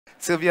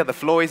Sylvia, the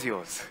floor is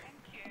yours.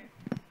 Thank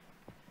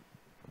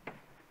you.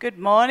 Good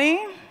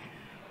morning.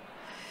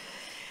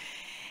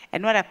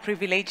 And what a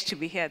privilege to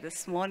be here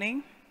this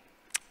morning.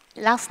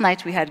 Last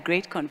night we had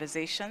great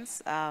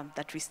conversations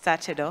that we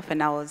started off,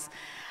 and I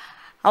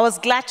was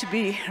glad to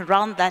be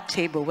around that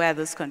table where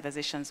those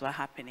conversations were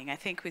happening. I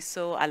think we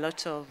saw a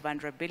lot of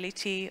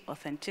vulnerability,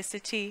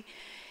 authenticity,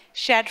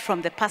 shared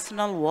from the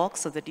personal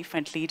walks of the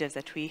different leaders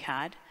that we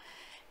had.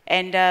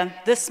 And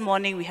this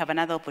morning we have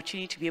another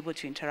opportunity to be able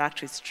to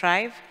interact with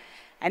Strive.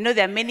 I know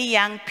there are many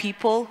young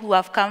people who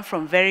have come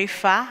from very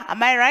far.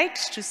 Am I right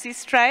to see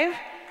Strive?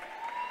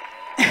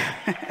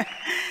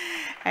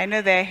 I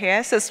know they're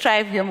here. So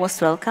Strive, you're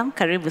most welcome.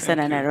 Karibu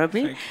sana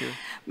Nairobi. Thank you.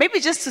 Maybe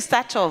just to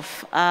start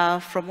off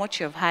from what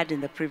you've had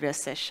in the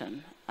previous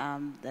session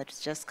that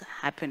just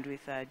happened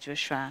with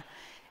Joshua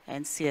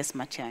and CS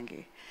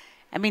Matiangi.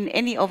 I mean,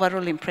 any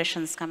overall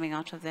impressions coming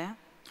out of there?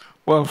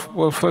 Well,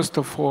 first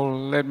of all,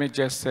 let me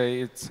just say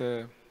it's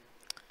a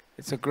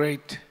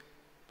great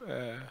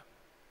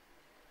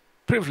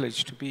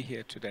privilege to be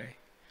here today.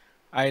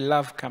 I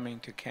love coming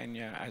to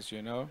Kenya, as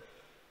you know,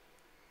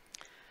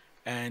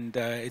 and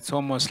it's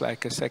almost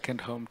like a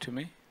second home to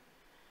me.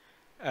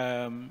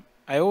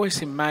 I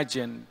always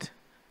imagined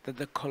that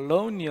the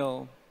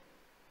colonial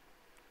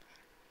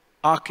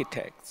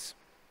architects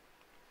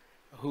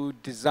who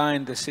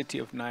designed the city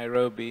of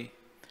Nairobi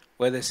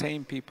were the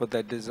same people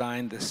that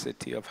designed the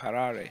city of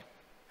Harare.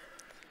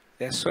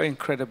 They're so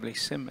incredibly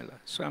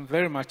similar. So I'm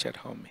very much at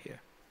home here.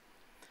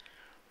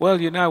 Well,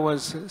 you know, I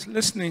was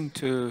listening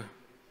to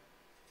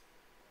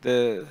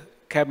the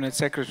Cabinet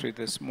Secretary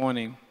this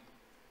morning.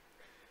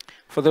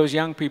 For those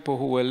young people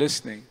who were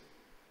listening,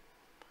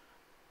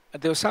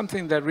 there was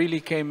something that really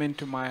came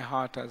into my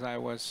heart as I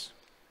was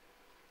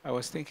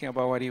thinking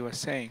about what he was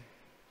saying.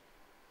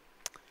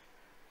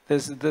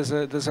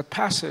 There's a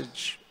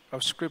passage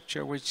of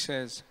scripture which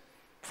says,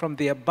 "From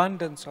the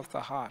abundance of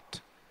the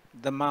heart,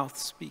 the mouth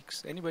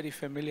speaks." Anybody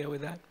familiar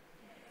with that?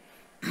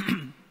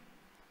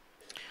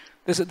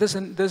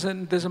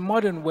 There's a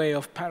modern way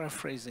of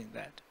paraphrasing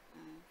that.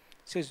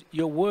 It says,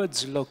 "Your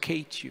words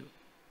locate you."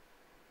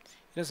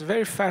 There's a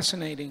very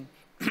fascinating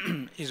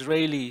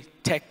Israeli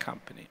tech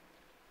company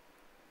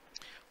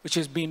which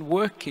has been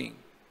working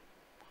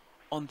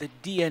on the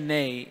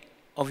DNA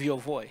of your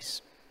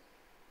voice.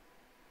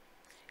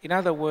 In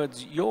other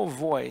words, your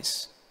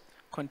voice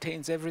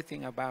contains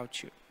everything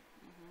about you.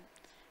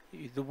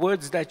 The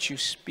words that you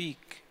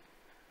speak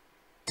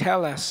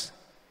tell us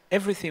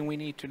everything we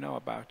need to know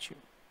about you.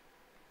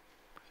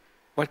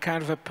 What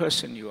kind of a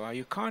person you are.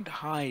 You can't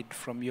hide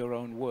from your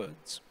own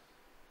words.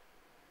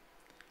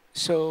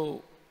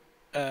 So,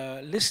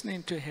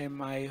 listening to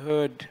him, I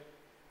heard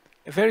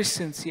a very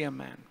sincere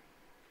man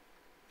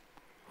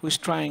who's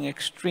trying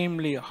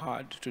extremely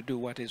hard to do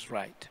what is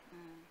right.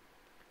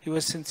 He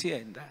was sincere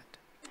in that.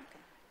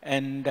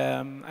 And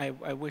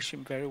I wish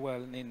him very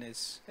well in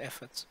his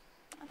efforts.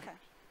 Okay.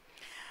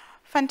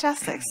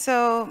 Fantastic.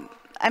 So,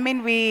 I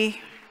mean,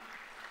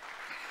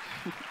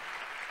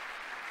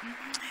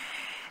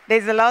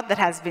 there's a lot that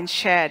has been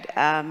shared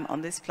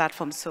on this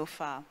platform so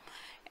far.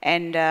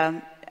 And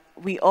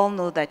we all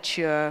know that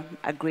you're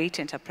a great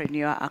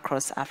entrepreneur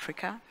across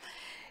Africa.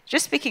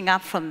 Just picking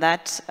up from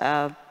that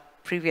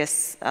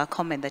previous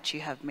comment that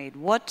you have made,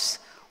 what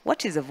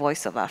is the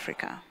voice of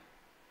Africa?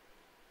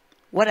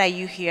 What are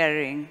you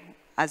hearing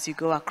as you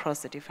go across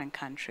the different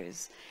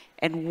countries?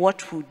 And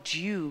what would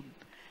you,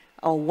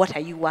 or what are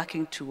you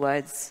working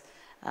towards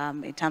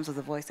in terms of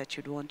the voice that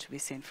you'd want to be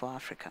seen for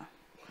Africa?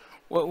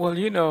 Well,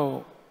 you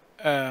know,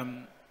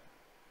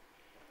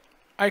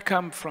 I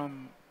come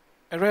from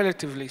a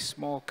relatively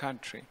small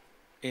country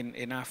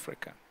in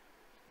Africa.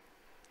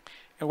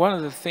 And one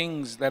of the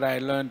things that I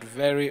learned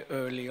very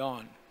early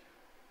on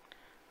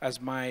as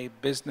my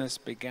business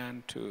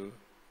began to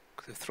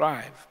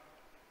thrive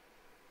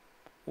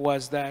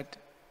was that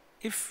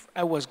if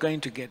I was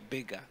going to get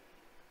bigger,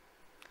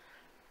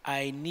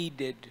 I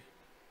needed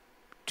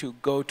to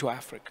go to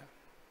Africa.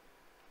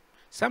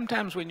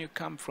 Sometimes when you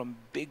come from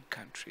big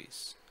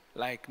countries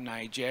like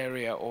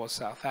Nigeria or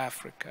South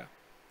Africa,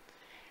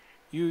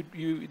 you've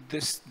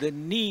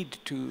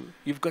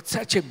got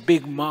such a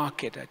big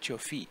market at your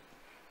feet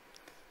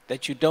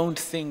that you don't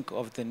think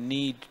of the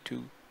need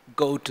to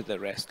go to the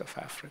rest of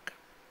Africa.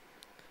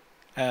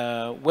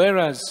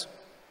 Whereas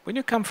when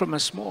you come from a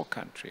small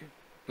country,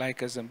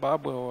 like a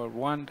Zimbabwe or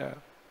Rwanda,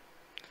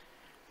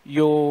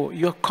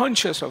 you're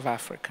conscious of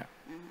Africa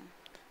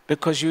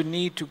because you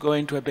need to go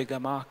into a bigger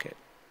market.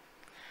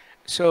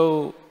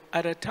 So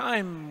at a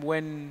time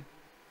when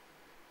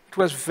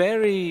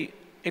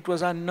it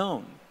was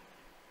unknown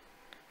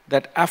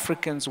that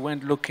Africans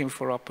went looking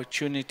for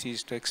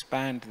opportunities to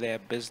expand their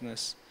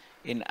business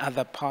in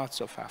other parts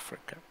of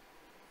Africa.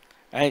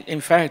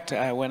 In fact,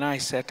 when I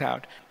set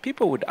out,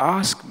 people would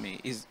ask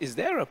me, is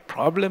there a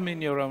problem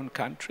in your own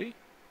country?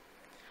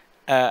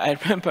 I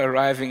remember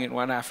arriving in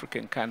one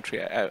African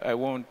country. I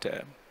won't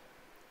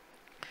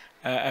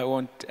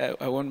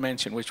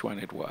mention which one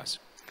it was,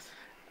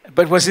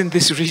 but it was in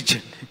this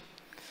region.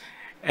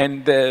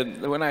 And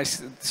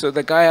so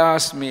the guy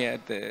asked me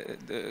at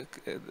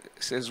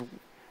says,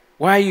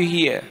 why are you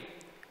here?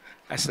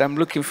 I said, I'm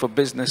looking for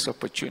business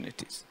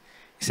opportunities.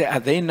 He said, are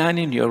there none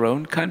in your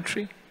own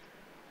country?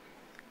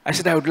 I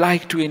said, I would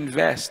like to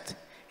invest.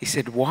 He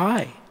said,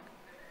 why?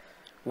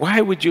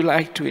 Why would you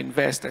like to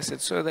invest? I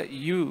said, so that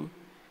you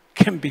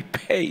can be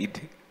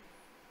paid.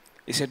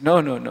 He said, no,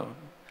 no, no.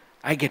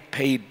 I get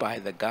paid by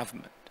the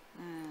government.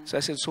 So I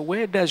said, so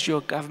where does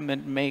your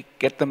government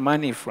get the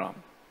money from?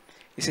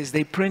 He says,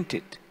 they print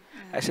it.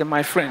 I said,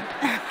 my friend.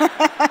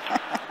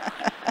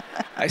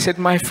 I said,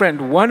 my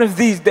friend, one of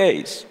these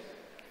days,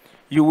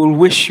 you will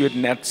wish you had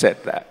not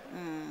said that.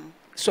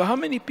 So how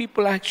many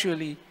people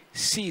actually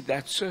see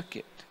that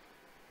circuit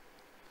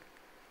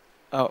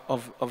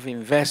of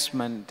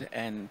investment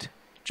and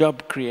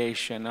job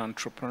creation,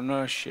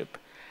 entrepreneurship?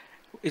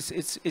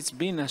 It's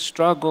been a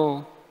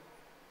struggle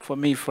for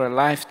me for a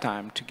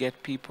lifetime to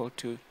get people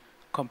to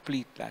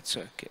complete that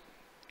circuit.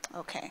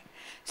 Okay.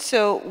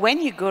 So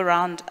when you go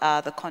around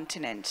the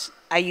continent,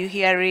 are you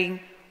hearing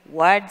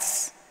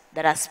words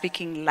that are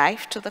speaking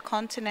life to the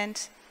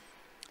continent?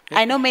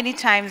 I know many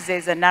times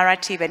there's a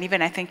narrative, and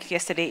even I think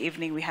yesterday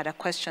evening we had a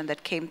question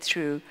that came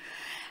through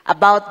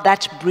about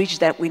that bridge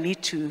that we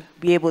need to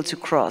be able to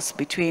cross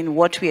between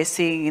what we are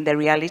seeing in the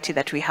reality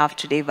that we have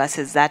today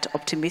versus that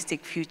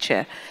optimistic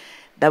future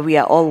that we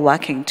are all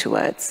working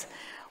towards.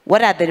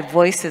 What are the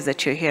voices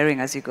that you're hearing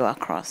as you go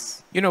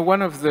across? You know,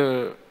 one of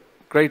the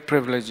great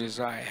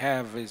privileges I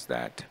have is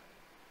that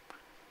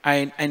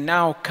I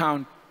now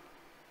count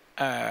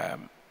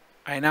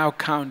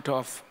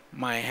off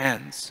my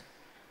hands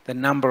the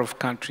number of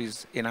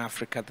countries in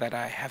Africa that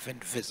I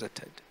haven't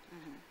visited.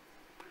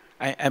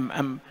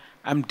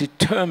 I'm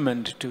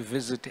determined to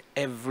visit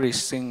every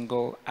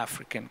single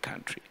African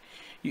country.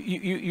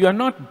 You are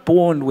not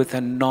born with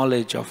a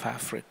knowledge of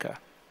Africa.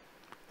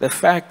 The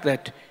fact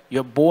that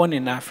you're born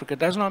in Africa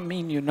does not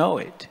mean you know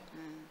it.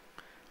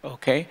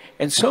 Okay?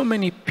 And so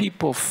many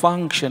people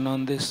function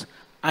on this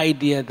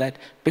idea that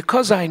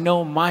because I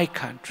know my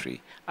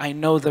country, I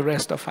know the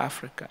rest of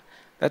Africa.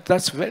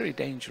 That's very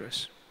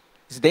dangerous.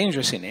 It's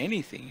dangerous in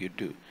anything you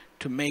do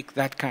to make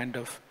that kind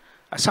of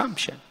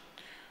assumption.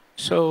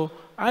 So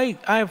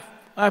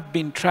I've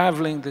been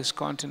traveling this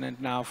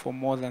continent now for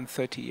more than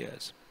 30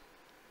 years.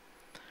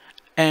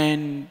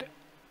 And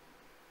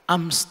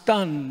I'm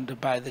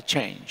stunned by the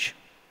change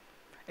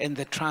and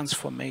the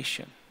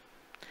transformation.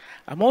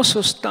 I'm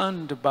also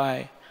stunned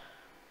by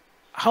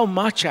how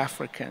much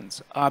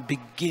Africans are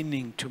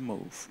beginning to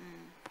move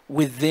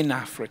within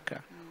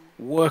Africa,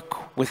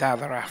 work with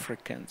other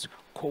Africans,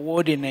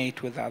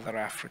 coordinate with other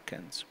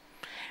Africans.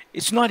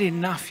 It's not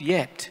enough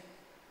yet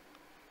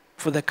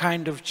for the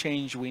kind of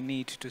change we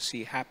need to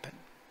see happen.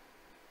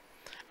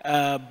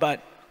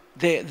 But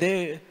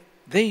it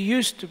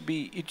used to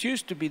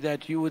be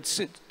that you would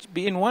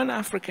be in one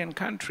African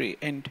country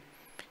and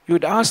you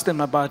would ask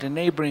them about a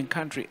neighboring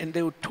country and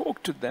they would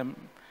talk to them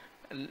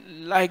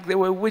like they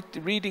were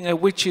reading a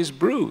witch's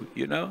brew,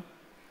 you know.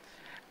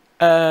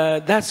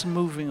 That's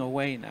moving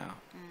away now.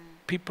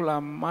 People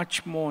are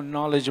much more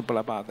knowledgeable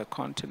about the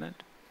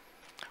continent.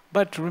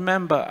 But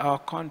remember, our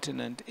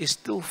continent is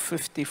still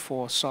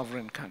 54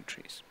 sovereign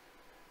countries.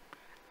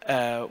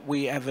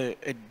 We have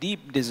a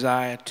deep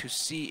desire to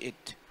see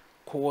it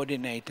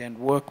coordinate and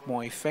work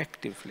more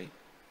effectively.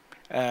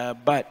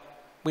 But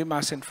we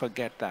mustn't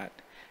forget that.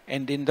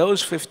 And in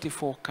those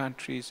 54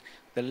 countries,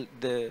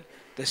 the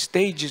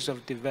stages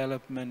of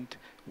development,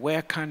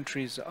 where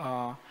countries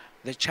are,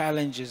 the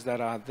challenges that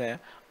are there,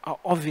 are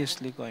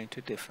obviously going to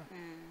differ.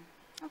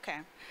 Okay.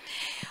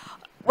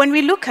 When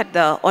we look at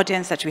the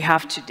audience that we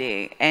have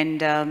today,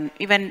 and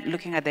even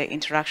looking at the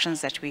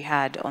interactions that we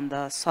had on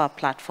the SOAR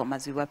platform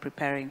as we were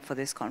preparing for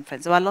this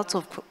conference, there were lots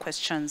of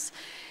questions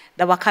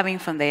that were coming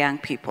from the young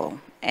people,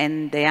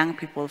 and the young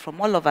people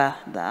from all over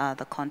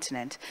the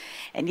continent.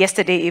 And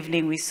yesterday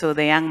evening, we saw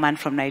the young man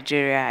from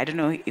Nigeria, I don't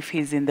know if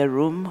he's in the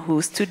room,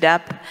 who stood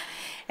up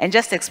and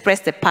just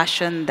expressed the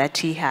passion that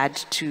he had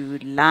to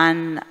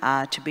learn,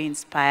 to be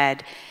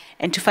inspired,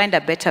 and to find a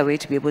better way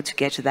to be able to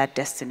get to that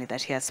destiny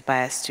that he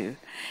aspires to.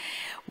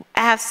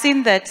 I have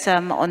seen that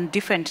on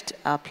different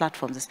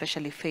platforms,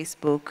 especially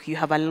Facebook, you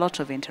have a lot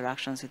of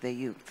interactions with the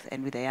youth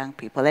and with the young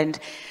people. And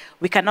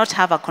we cannot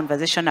have a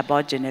conversation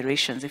about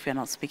generations if you're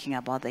not speaking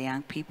about the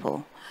young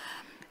people.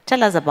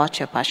 Tell us about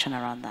your passion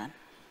around that.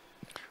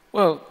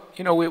 Well,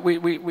 you know,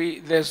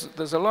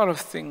 there's a lot of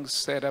things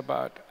said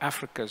about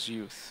Africa's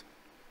youth.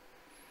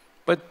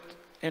 But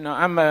you know,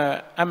 I'm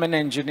an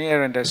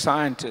engineer and a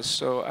scientist,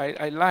 so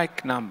I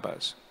like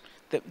numbers.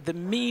 The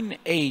mean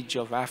age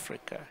of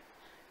Africa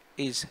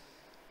is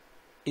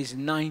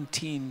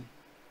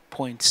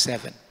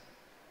 19.7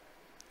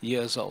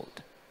 years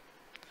old.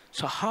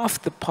 So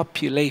half the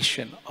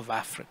population of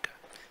Africa,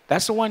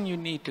 that's the one you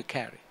need to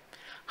carry.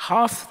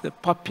 Half the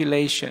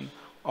population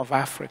of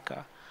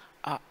Africa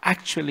are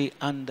actually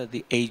under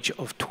the age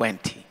of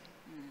 20.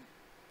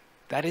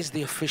 That is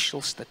the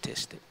official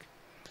statistic.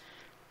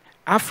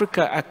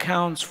 Africa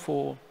accounts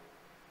for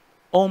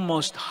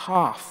almost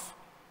half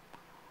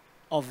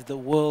of the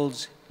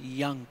world's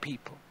young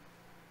people.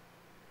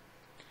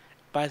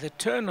 By the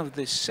turn of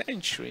this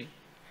century,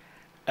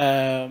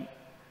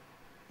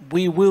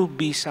 we will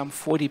be some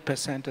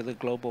 40% of the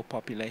global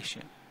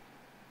population.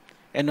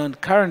 And on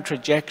current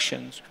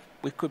projections,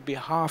 we could be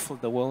half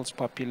of the world's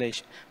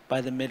population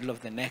by the middle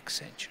of the next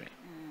century.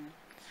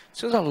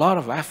 So there's a lot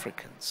of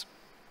Africans.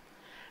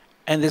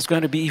 And there's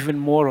going to be even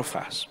more of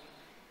us.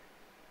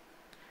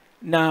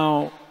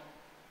 Now,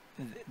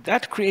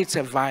 that creates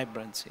a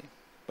vibrancy,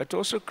 but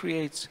also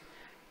creates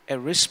a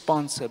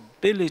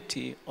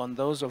responsibility on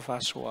those of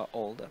us who are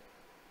older.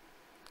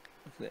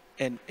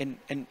 An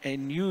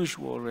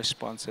unusual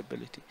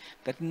responsibility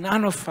that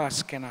none of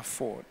us can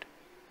afford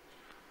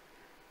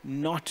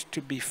not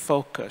to be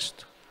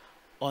focused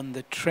on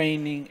the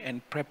training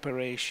and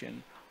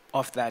preparation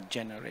of that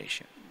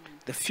generation.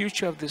 The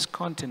future of this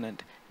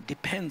continent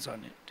depends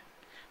on it.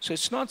 So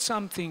it's not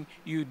something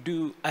you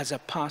do as a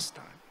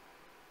pastime.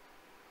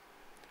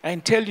 I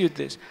can tell you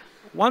this,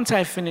 once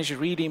I finish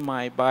reading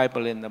my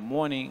Bible in the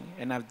morning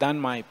and I've done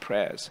my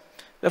prayers,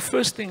 the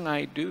first thing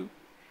I do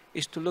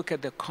is to look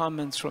at the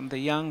comments from the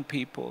young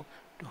people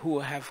who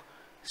have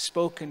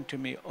spoken to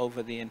me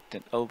over the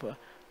internet,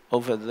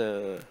 over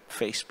the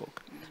Facebook.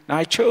 Now,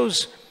 I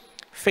chose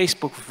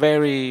Facebook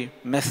very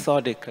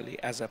methodically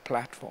as a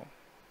platform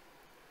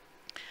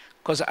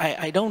because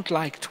I don't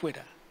like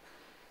Twitter.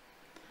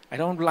 I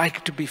don't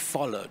like to be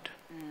followed.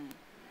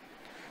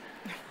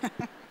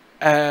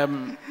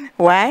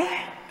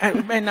 Why? I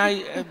mean,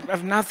 I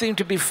have nothing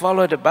to be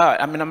followed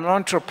about. I mean, I'm an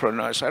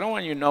entrepreneur, so I don't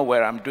want you to know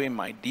where I'm doing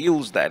my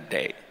deals that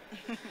day.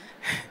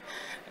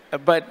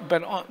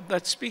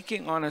 But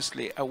speaking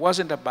honestly, I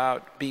wasn't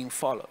about being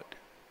followed.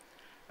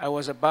 I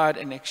was about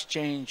an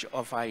exchange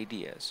of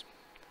ideas.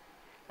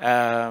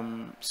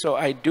 So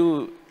I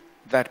do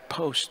that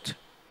post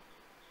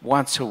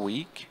once a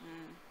week,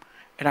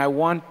 and I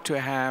want to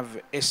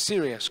have a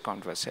serious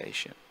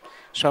conversation.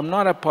 So I'm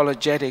not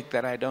apologetic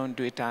that I don't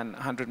do it on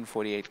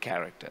 148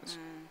 characters.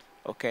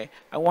 Okay?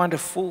 I want a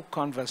full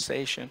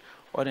conversation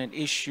on an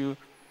issue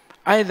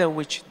either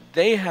which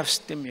they have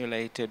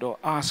stimulated or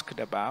asked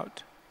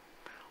about,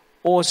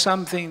 or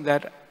something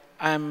that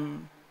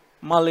I'm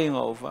mulling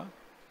over,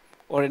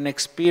 or an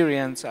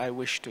experience I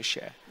wish to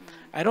share.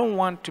 I don't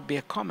want to be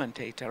a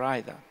commentator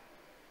either.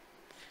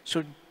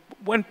 So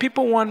when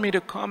people want me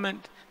to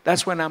comment,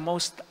 that's when I'm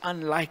most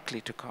unlikely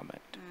to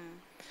comment.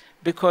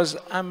 Because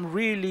I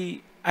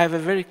have a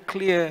very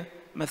clear,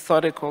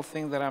 methodical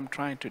thing that I'm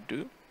trying to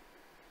do,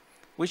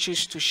 which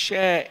is to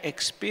share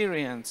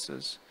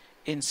experiences,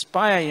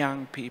 inspire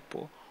young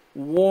people,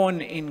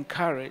 warn,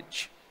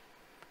 encourage,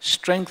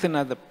 strengthen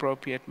at the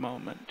appropriate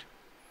moment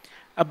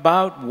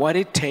about what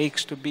it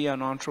takes to be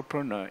an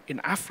entrepreneur in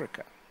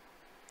Africa.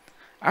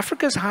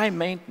 Africa's high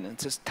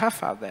maintenance. It's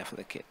tough out there for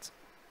the kids.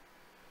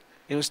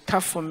 It was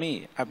tough for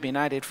me. I've been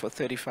at it for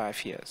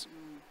 35 years.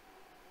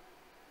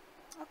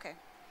 Okay.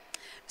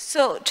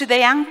 So to the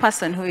young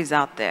person who is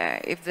out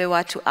there, if they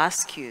were to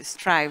ask you,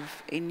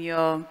 Strive, in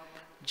your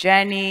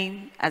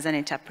journey as an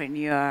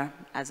entrepreneur,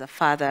 as a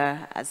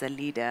father, as a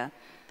leader,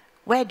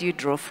 where do you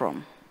draw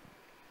from?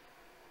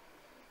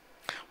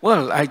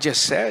 Well, I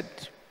just said,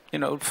 you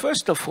know,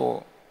 first of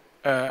all,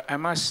 I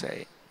must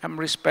say, I'm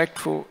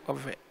respectful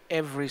of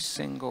every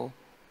single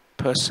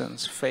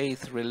person's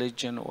faith,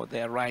 religion, or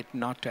their right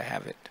not to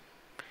have it.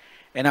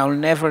 And I'll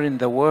never in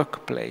the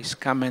workplace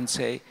come and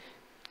say,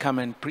 come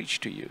and preach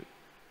to you.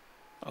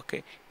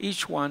 Okay?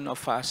 Each one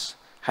of us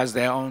has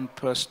their own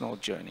personal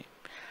journey.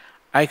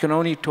 I can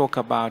only talk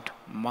about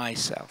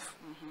myself.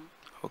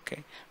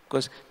 Okay?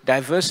 Because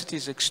diversity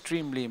is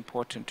extremely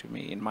important to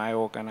me in my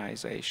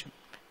organization.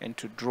 And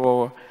to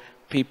draw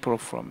people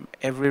from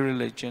every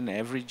religion,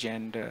 every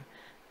gender,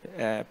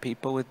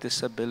 people with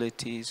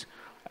disabilities,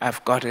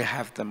 I've got to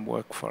have them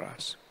work for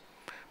us.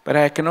 But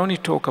I can only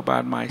talk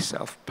about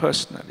myself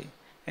personally.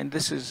 And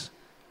this is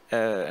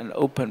an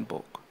open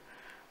book.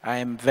 I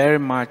am very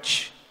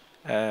much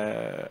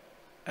a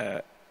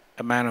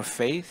man of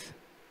faith.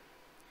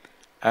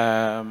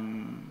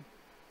 I'm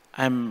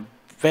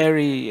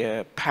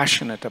very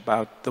passionate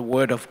about the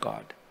Word of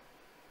God,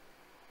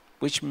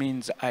 which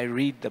means I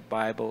read the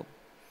Bible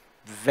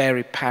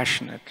very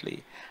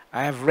passionately.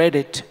 I have read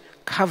it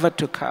cover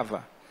to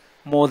cover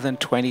more than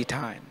 20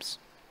 times.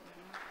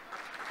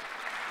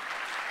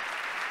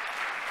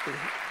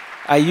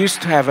 I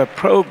used to have a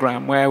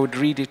program where I would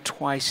read it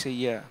twice a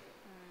year.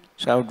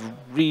 So I would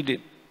read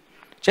it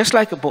just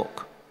like a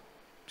book.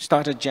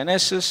 Start at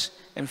Genesis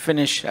and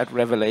finish at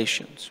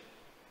Revelations.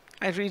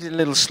 I read a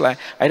little slide.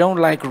 I don't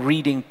like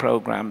reading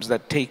programs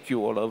that take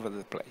you all over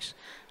the place.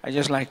 I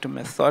just like to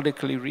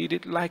methodically read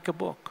it like a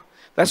book.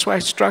 That's why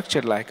it's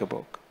structured like a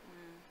book.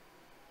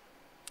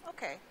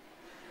 Okay.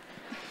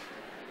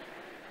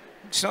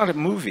 It's not a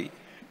movie.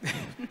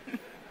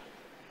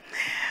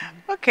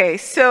 Okay,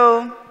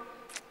 so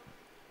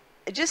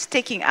just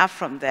taking up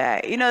from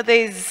there, you know,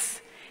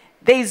 there's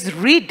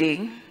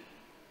reading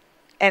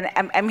and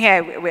I'm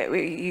here.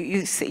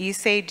 You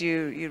said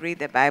you read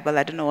the Bible.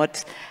 I don't know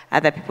what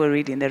other people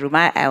read in the room.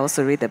 I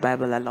also read the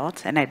Bible a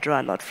lot, and I draw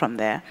a lot from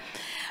there.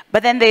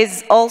 But then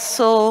there's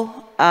also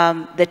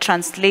the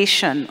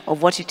translation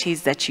of what it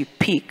is that you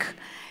pick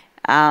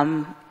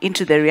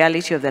into the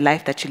reality of the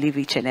life that you live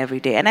each and every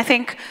day. And I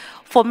think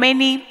for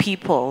many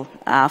people,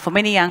 for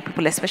many young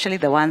people, especially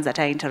the ones that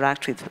I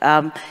interact with,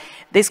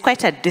 there's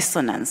quite a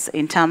dissonance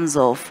in terms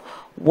of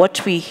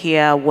what we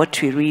hear, what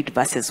we read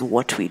versus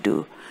what we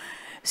do.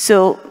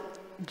 So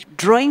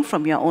drawing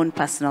from your own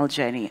personal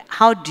journey,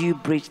 how do you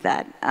bridge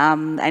that?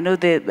 I know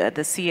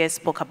the CS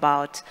spoke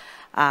about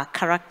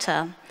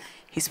character.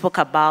 He spoke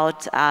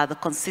about the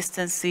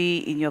consistency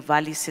in your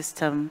value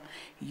system,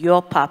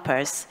 your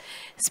purpose.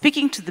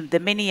 Speaking to the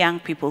many young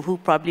people who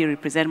probably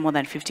represent more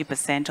than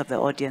 50% of the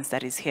audience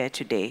that is here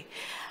today,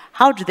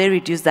 how do they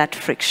reduce that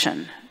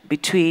friction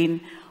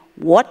between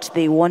what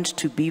they want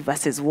to be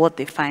versus what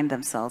they find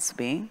themselves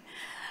being?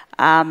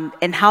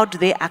 And how do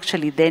they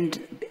actually then,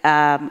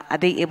 are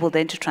they able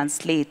then to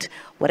translate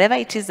whatever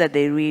it is that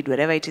they read,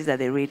 whatever it is that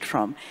they read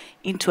from,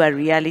 into a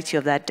reality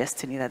of that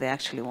destiny that they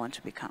actually want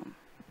to become?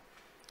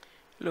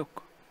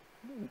 Look,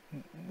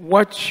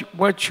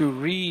 what you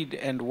read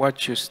and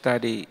what you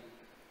study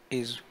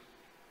is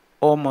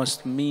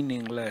almost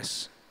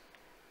meaningless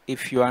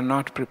if you are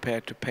not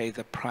prepared to pay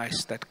the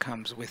price that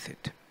comes with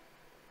it.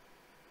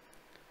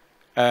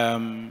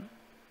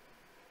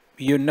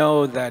 You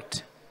know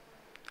that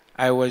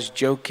I was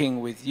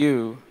joking with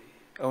you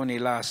only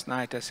last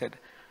night. I said,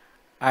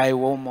 I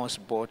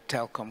almost bought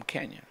Telkom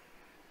Kenya.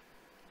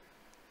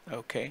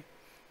 Okay?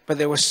 But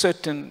there were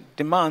certain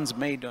demands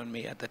made on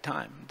me at the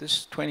time. This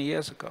is 20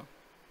 years ago.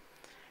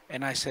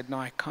 And I said, no,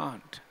 I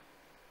can't.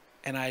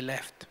 And I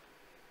left.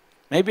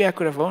 Maybe I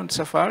could have owned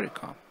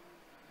Safaricom.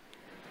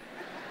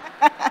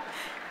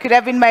 Could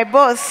have been my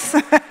boss.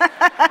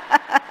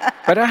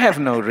 But I have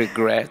no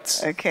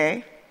regrets.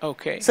 Okay.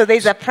 Okay. So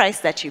there's a price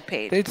that you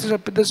paid.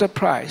 There's a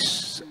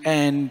price.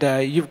 And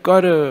you've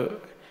got to,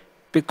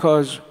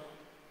 because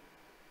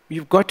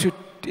you've got to,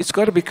 it's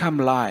got to become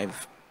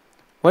live.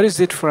 What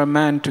is it for a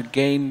man to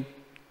gain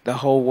the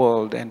whole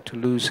world and to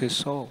lose his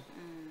soul?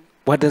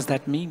 What does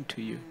that mean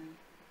to you?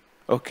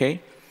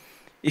 Okay?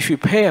 If you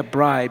pay a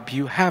bribe,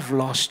 you have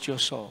lost your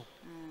soul.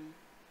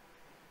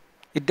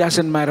 It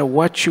doesn't matter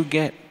what you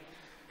get.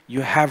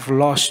 You have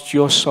lost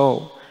your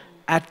soul.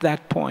 At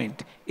that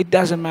point, it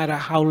doesn't matter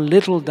how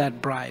little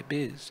that bribe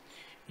is.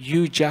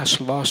 You just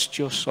lost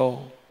your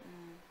soul.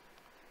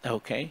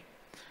 Okay?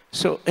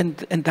 So, and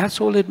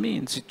that's all it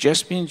means. It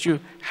just means you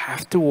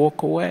have to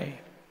walk away.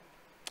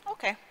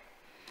 Okay.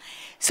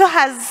 So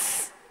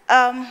is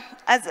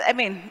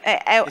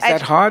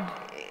that hard?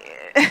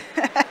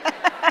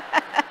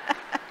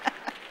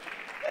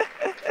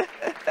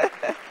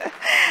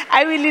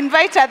 I will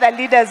invite other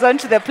leaders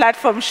onto the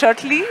platform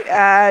shortly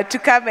to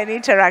come and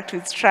interact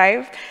with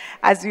Strive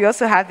as we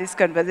also have this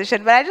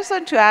conversation. But I just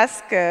want to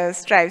ask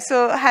Strive,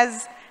 so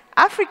has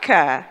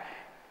Africa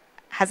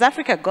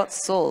got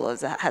soul, or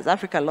has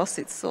Africa lost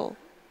its soul?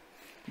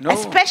 No.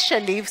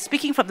 Especially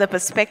speaking from the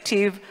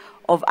perspective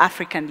of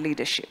African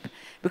leadership.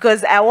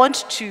 Because I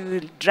want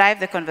to drive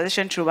the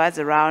conversation towards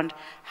around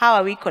how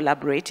are we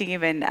collaborating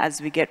even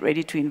as we get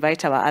ready to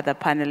invite our other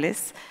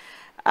panelists.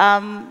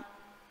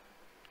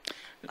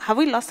 Have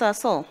we lost our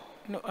soul?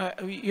 No,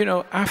 you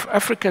know,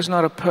 Africa is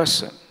not a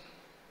person.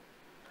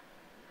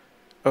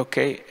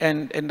 Okay,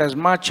 and as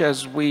much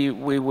as we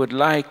would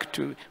like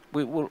to,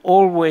 we will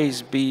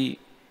always be,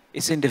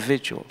 it's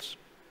individuals.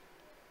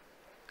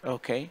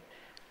 Okay,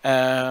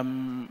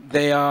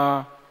 they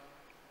are,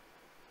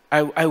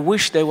 I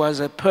wish there was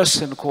a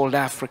person called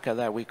Africa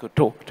that we could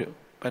talk to,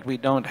 but we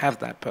don't have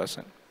that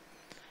person.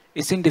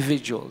 It's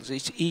individuals,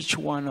 it's each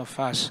one of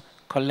us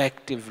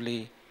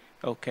collectively,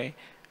 okay?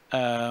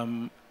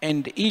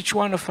 And each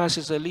one of us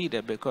is a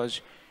leader,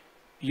 because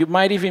you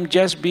might even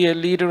just be a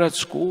leader at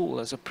school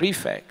as a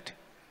prefect,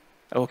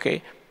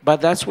 okay?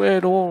 But that's where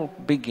it all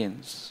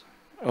begins,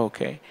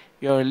 okay?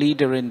 You're a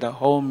leader in the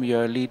home,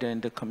 you're a leader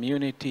in the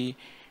community.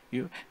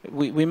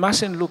 We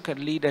mustn't look at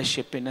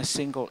leadership in a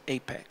single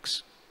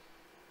apex.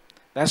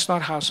 That's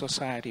not how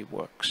society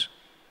works,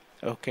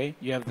 okay?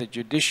 You have the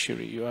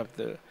judiciary, you have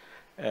the,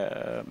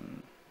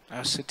 I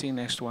was sitting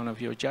next to one of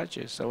your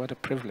judges, so what a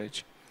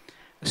privilege.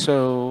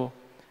 So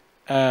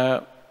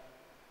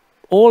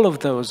all of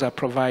those are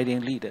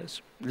providing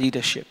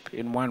leadership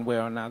in one way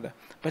or another.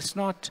 But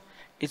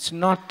it's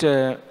not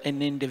an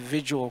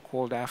individual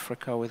called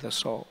Africa with a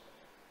soul.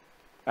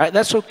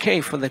 That's okay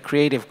for the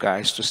creative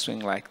guys to swing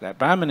like that,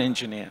 but I'm an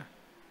engineer.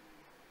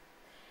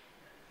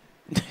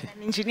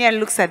 An engineer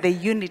looks at the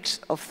unit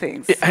of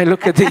things. I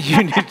look at the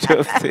unit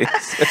of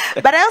things.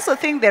 But I also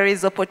think there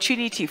is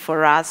opportunity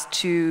for us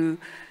to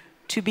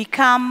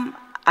become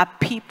a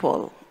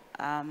people,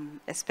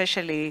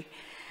 especially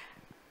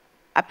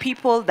a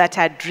people that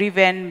are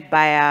driven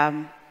by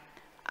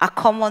a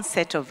common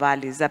set of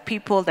values, a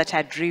people that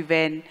are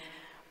driven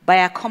by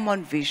a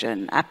common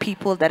vision, a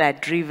people that are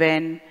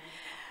driven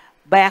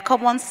by a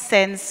common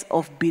sense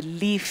of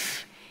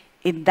belief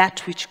in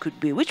that which could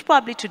be, which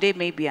probably today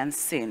may be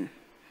unseen.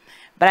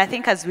 But I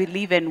think as we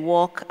live and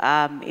walk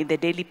in the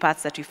daily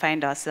paths that we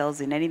find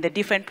ourselves in and in the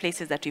different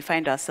places that we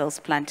find ourselves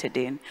planted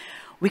in,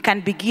 we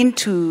can begin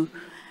to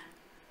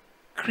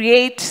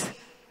create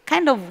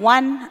kind of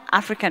one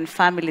African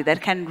family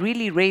that can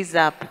really raise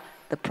up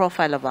the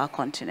profile of our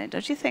continent.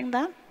 Don't you think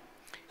that?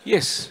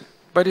 Yes,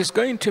 but it's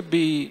going to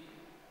be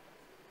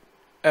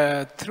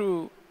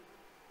through,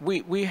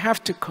 we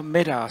have to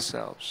commit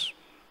ourselves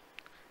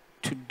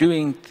to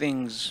doing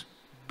things.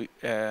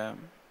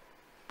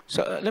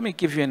 So let me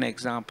give you an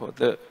example.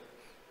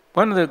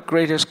 One of the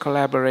greatest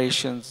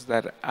collaborations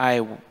that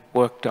I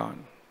worked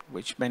on,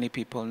 which many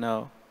people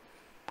know,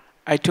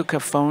 I took a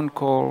phone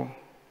call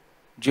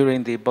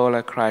during the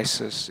Ebola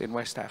crisis in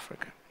West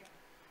Africa.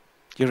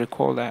 Do you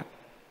recall that?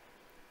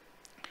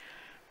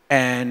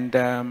 And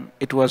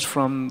it was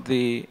from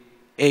the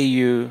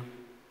AU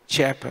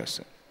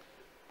chairperson,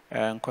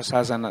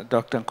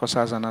 Dr.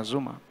 Nkosazana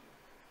Zuma.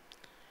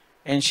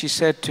 And she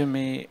said to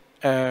me,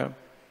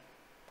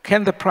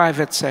 can the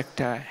private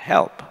sector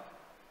help?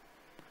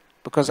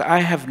 Because I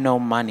have no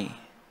money,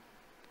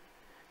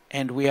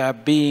 and we are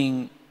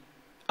being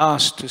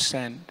asked to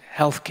send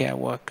healthcare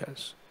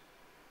workers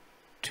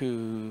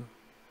to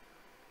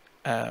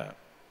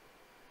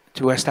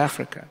West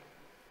Africa.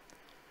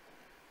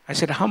 I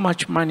said, how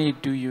much money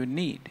do you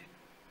need?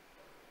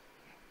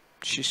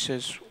 She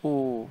says,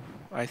 oh,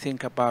 I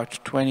think about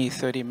 20,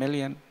 30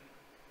 million.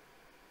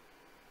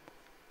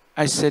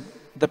 I said,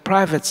 the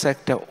private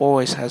sector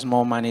always has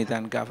more money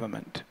than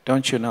government.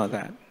 Don't you know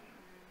that?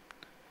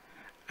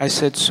 I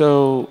said,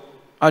 so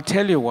I'll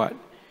tell you what,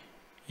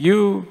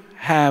 you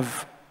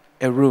have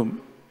a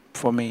room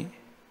for me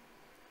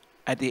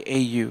at the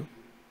AU,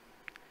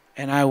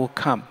 and I will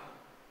come.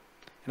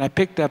 And I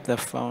picked up the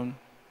phone,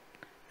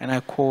 and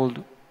I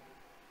called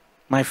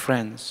my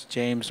friends,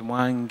 James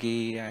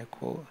Mwangi, I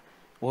called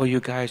all you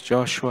guys,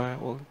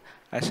 Joshua.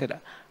 I said,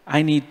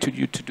 I need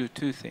you to do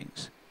two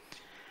things.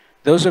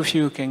 Those of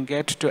you who can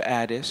get to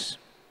Addis,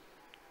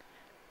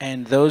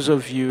 and those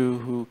of you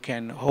who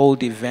can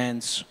hold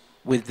events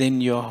within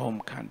your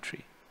home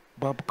country.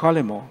 Bob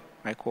Collymore,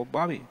 I called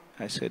Bobby.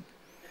 I said,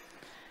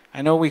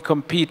 I know we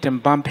compete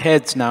and bump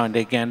heads now and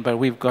again, but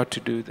we've got to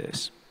do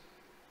this.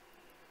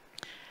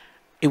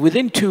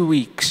 Within 2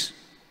 weeks,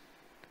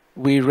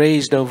 we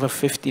raised over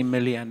 $50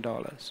 million.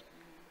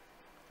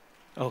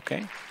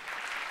 Okay?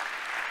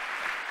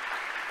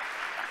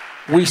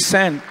 We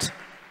sent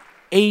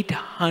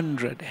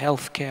 800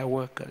 healthcare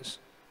workers.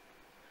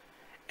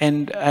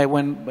 And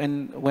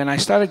when I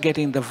started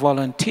getting the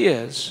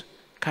volunteers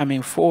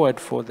coming forward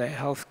for the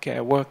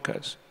healthcare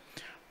workers,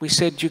 we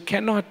said, you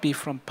cannot be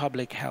from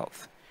public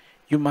health.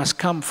 You must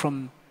come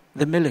from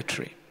the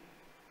military.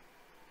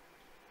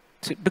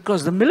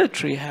 Because the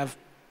military have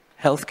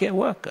healthcare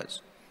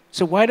workers.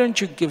 So why don't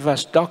you give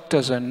us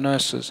doctors and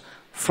nurses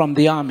from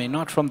the army,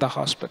 not from the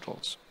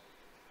hospitals?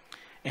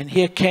 And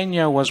here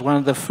Kenya was one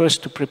of the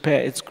first to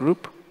prepare its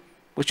group,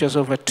 which was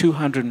over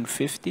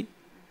 250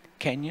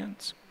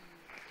 Kenyans.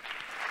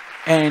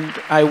 And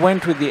I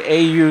went with the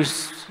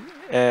AU's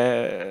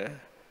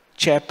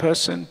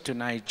chairperson to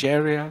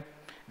Nigeria.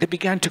 They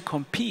began to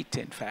compete,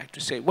 in fact,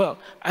 to say, well,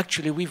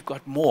 actually, we've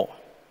got more.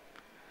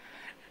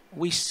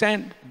 We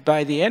sent,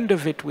 by the end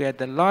of it, we had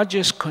the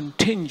largest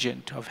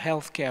contingent of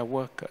healthcare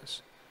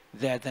workers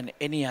there than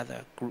any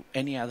other group,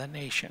 any other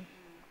nation.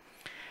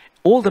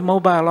 All the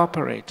mobile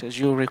operators,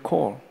 you'll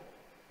recall,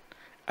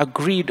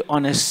 agreed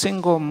on a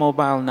single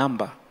mobile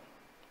number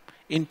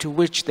into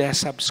which their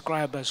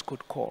subscribers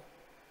could call.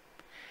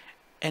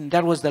 And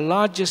that was the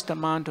largest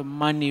amount of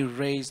money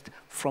raised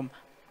from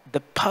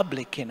the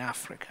public in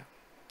Africa.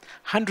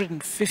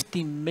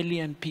 150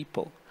 million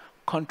people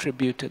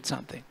contributed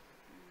something.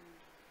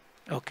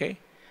 Okay?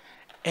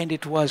 And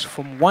it was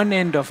from one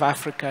end of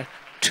Africa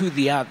to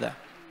the other.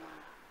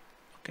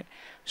 Okay?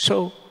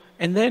 So,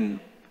 and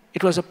then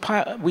it was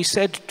we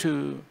said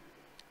to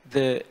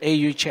the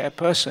AU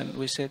chairperson,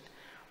 we said,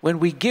 when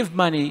we give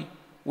money,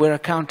 we're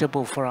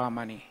accountable for our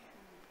money.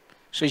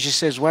 So she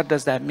says, what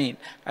does that mean?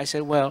 I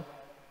said, well,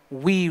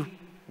 we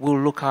will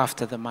look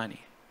after the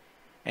money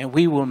and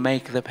we will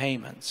make the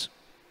payments.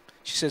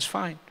 She says,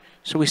 fine.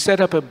 So we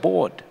set up a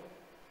board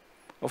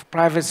of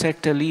private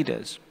sector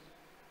leaders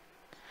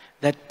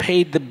that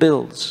paid the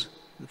bills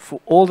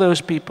for all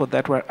those people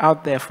that were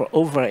out there for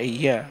over a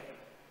year.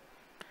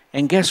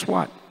 And guess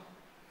what?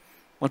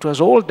 When it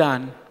was all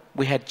done,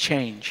 we had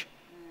change.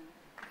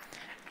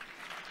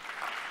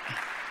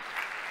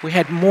 We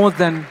had more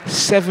than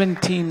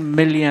 $17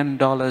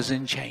 million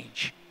in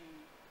change.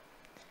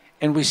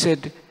 And we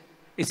said,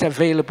 it's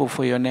available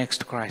for your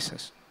next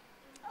crisis.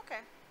 Okay.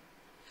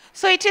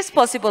 So it is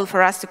possible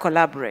for us to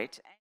collaborate.